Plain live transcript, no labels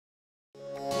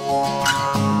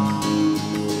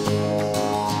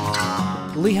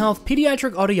Health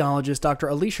Pediatric Audiologist Dr.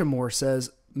 Alicia Moore says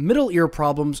middle ear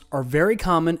problems are very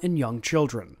common in young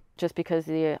children. Just because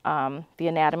the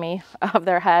anatomy of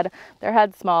their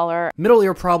head's smaller. Middle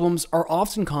ear problems are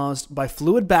often caused by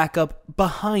fluid backup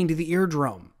behind the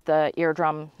eardrum. The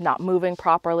eardrum not moving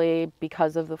properly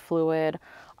because of the fluid,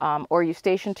 or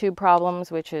eustachian tube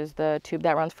problems, which is the tube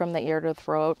that runs from the ear to the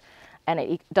throat, and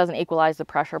it doesn't equalize the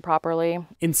pressure properly.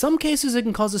 In some cases, it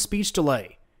can cause a speech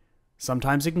delay.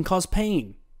 Sometimes it can cause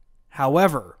pain.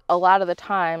 However, a lot of the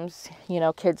times,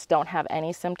 kids don't have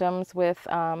any symptoms with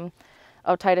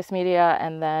otitis media,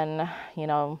 and then,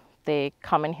 they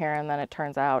come in here and then it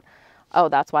turns out, oh,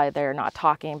 that's why they're not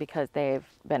talking, because they've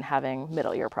been having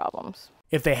middle ear problems.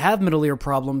 If they have middle ear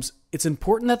problems, it's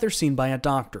important that they're seen by a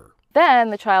doctor.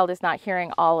 Then the child is not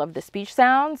hearing all of the speech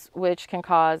sounds, which can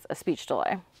cause a speech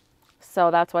delay. So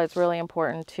that's why it's really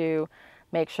important to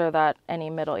make sure that any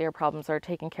middle ear problems are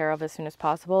taken care of as soon as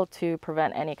possible to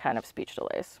prevent any kind of speech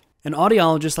delays. An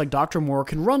audiologist like Dr. Moore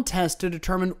can run tests to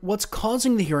determine what's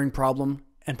causing the hearing problem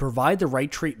and provide the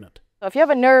right treatment. So if you have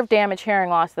a nerve damage hearing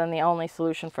loss, then the only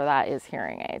solution for that is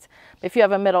hearing aids. If you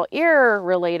have a middle ear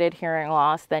related hearing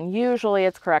loss, then usually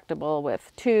it's correctable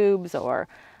with tubes or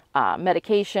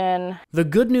medication. The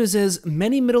good news is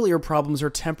many middle ear problems are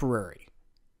temporary.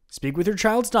 Speak with your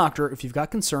child's doctor if you've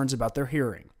got concerns about their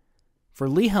hearing. For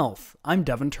Lee Health, I'm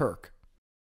Devin Turk.